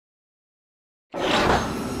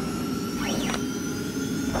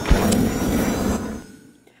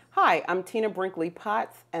Hi, I'm Tina Brinkley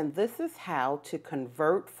Potts, and this is how to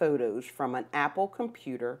convert photos from an Apple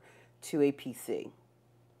computer to a PC.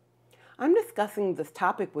 I'm discussing this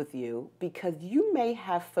topic with you because you may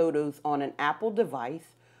have photos on an Apple device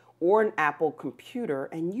or an Apple computer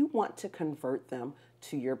and you want to convert them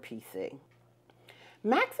to your PC.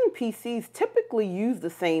 Macs and PCs typically use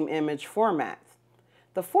the same image formats.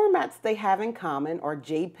 The formats they have in common are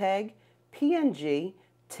JPEG, PNG,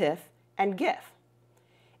 TIFF, and GIF.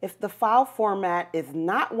 If the file format is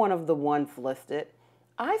not one of the ones listed,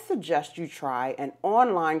 I suggest you try an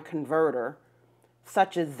online converter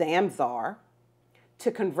such as Zamzar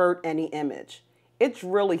to convert any image. It's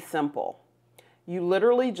really simple. You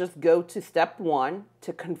literally just go to step 1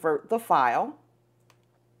 to convert the file.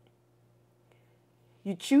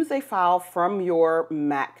 You choose a file from your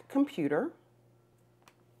Mac computer.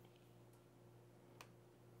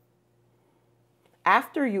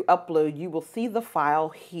 After you upload, you will see the file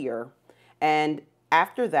here, and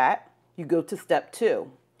after that, you go to step 2.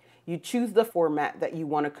 You choose the format that you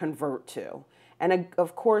want to convert to. And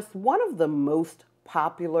of course, one of the most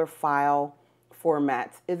popular file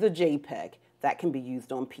formats is a JPEG that can be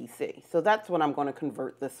used on PC. So that's what I'm going to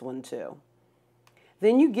convert this one to.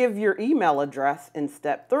 Then you give your email address in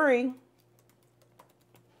step 3.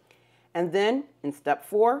 And then in step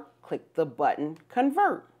 4, click the button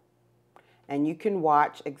Convert. And you can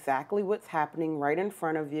watch exactly what's happening right in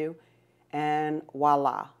front of you. And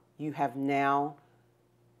voila, you have now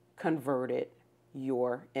converted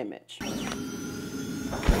your image.